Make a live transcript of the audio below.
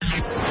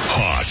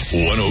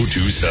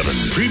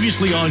1027.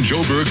 Previously on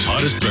Joe Berg's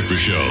Hottest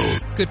Breakfast Show.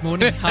 Good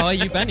morning. How are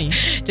you, Bunny?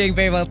 Doing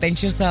very well,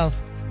 thanks. Yourself?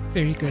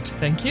 Very good,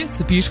 thank you. It's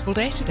a beautiful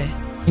day today.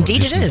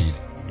 Indeed it is.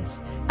 Yes.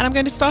 And I'm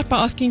going to start by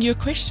asking you a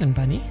question,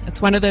 Bunny.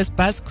 It's one of those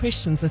buzz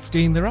questions that's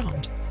doing the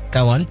round.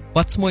 Go on.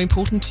 What's more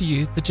important to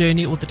you, the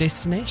journey or the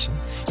destination?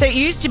 So it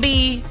used to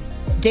be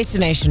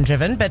destination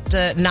driven, but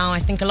now I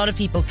think a lot of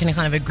people can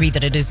kind of agree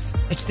that it's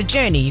the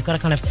journey. You've got to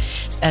kind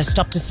of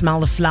stop to smell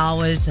the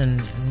flowers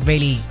and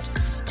really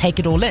take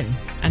it all in.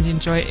 And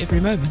enjoy every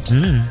moment.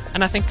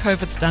 And I think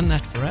COVID's done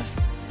that for us.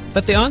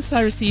 But the answer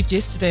I received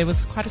yesterday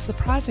was quite a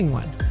surprising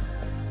one.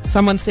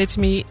 Someone said to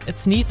me,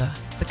 it's neither.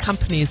 The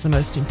company is the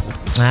most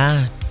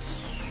important.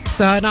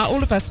 So now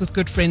all of us with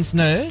good friends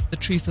know the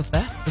truth of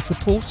that. The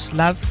support,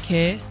 love,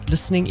 care,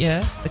 listening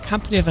ear, the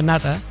company of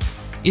another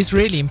is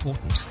really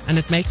important, and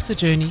it makes the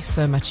journey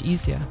so much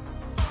easier.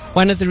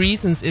 One of the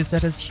reasons is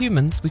that as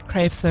humans, we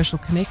crave social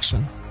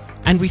connection,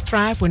 and we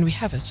thrive when we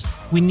have it.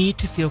 We need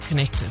to feel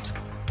connected.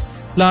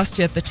 Last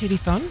year at the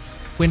Telethon,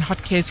 when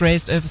Hot Cares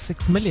raised over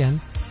 6 million,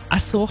 I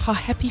saw how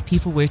happy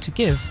people were to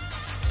give.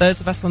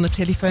 Those of us on the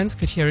telephones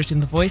could hear it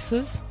in the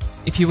voices.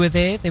 If you were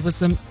there, there was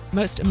the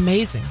most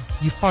amazing,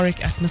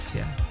 euphoric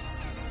atmosphere.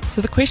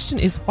 So the question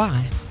is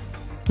why?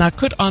 Now, I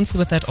could answer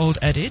with that old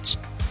adage,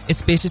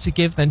 it's better to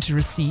give than to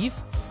receive.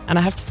 And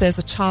I have to say, as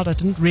a child, I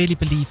didn't really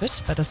believe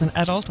it, but as an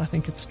adult, I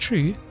think it's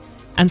true.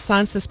 And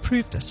science has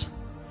proved it.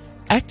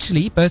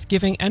 Actually, both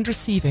giving and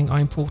receiving are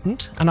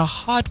important and are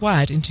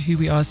hardwired into who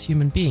we are as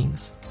human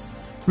beings.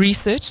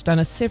 Research done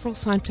at several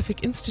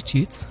scientific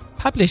institutes,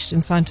 published in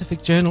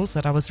scientific journals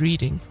that I was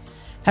reading,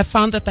 have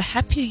found that the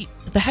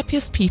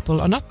happiest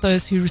people are not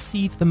those who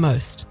receive the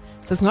most.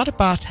 So it's not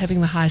about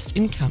having the highest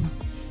income.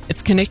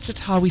 It's connected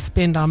to how we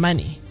spend our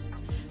money.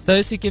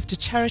 Those who give to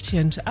charity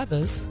and to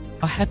others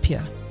are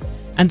happier.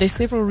 And there's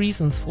several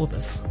reasons for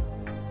this.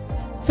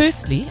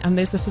 Firstly, and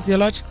there's a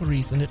physiological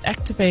reason, it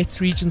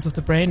activates regions of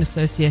the brain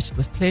associated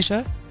with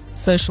pleasure,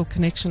 social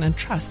connection and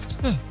trust.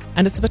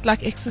 And it's a bit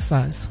like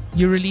exercise.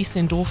 You release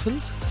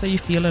endorphins, so you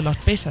feel a lot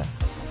better.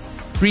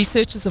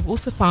 Researchers have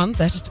also found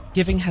that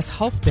giving has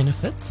health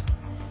benefits.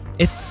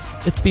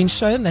 It's been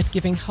shown that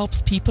giving helps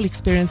people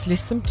experience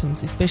less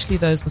symptoms, especially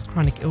those with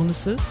chronic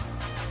illnesses.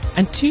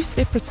 And 2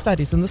 separate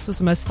studies, and this was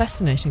the most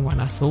fascinating one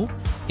I saw,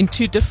 in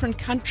 2 different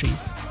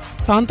countries,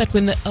 found that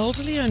when the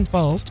elderly are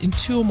involved in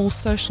 2 or more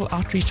social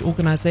outreach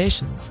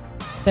organizations,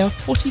 they are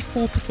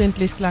 44%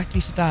 less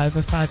likely to die over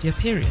a 5-year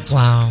period.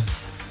 Wow.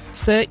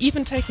 So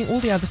even taking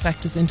all the other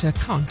factors into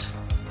account,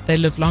 they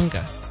live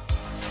longer.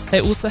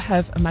 They also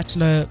have a much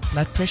lower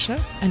blood pressure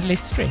and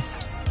less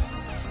stressed.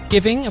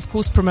 Giving, of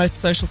course, promotes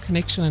social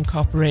connection and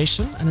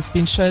cooperation, and it's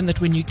been shown that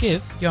when you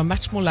give, you are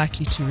much more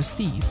likely to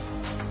receive.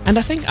 And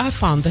I think I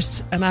found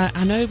that, and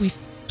I know we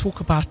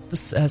talk about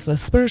this as a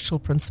spiritual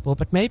principle,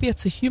 but maybe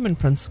it's a human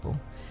principle,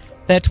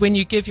 that when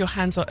you give, your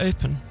hands are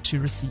open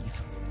to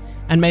receive.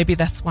 And maybe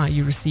that's why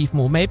you receive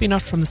more, maybe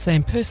not from the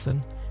same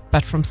person,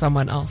 but from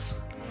someone else.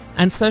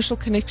 And social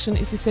connection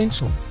is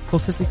essential for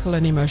physical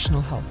and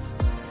emotional health.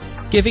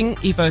 Giving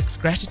evokes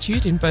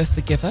gratitude in both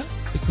the giver,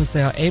 because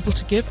they are able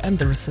to give, and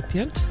the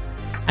recipient.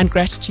 And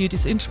gratitude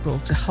is integral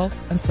to health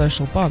and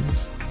social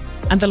bonds.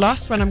 And the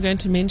last one I'm going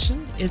to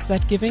mention is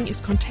that giving is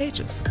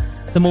contagious.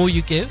 The more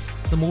you give,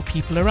 the more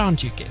people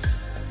around you give.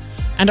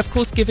 And of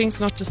course, giving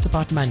is not just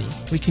about money.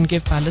 We can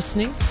give by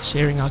listening,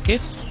 sharing our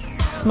gifts,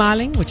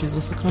 smiling, which is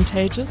also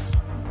contagious,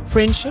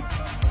 friendship,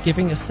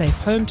 giving a safe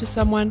home to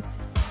someone,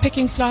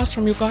 picking flowers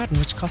from your garden,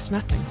 which cost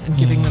nothing, and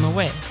giving them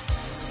away.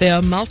 There are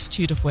a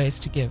multitude of ways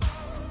to give.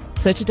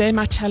 So today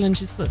my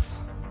challenge is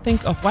this.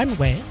 Think of one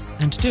way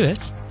and do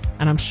it,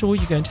 and I'm sure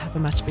you're going to have a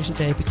much better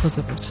day because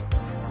of it.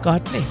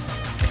 God bless.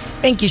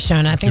 Thank you,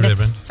 Shona. I think that's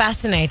Reverend.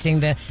 fascinating,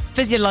 the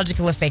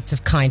physiological effects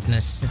of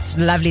kindness. It's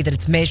lovely that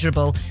it's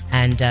measurable,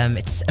 and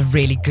it's a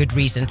really good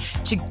reason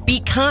to be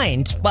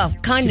kind. Well,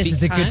 kindness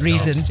is a good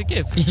reason. To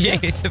give.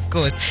 Yes, of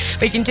course.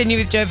 We continue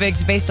with Joe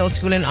Berg's Best Old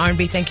School and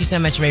R&B. Thank you so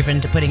much,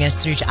 Reverend, for putting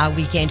us through to our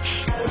weekend.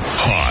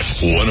 Hot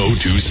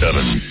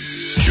 1027.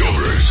 Joe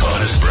Berg's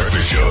Hottest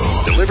Breakfast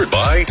Show. Delivered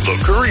by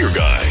The Courier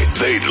Guy.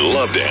 They'd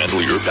love to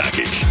handle your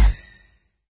package.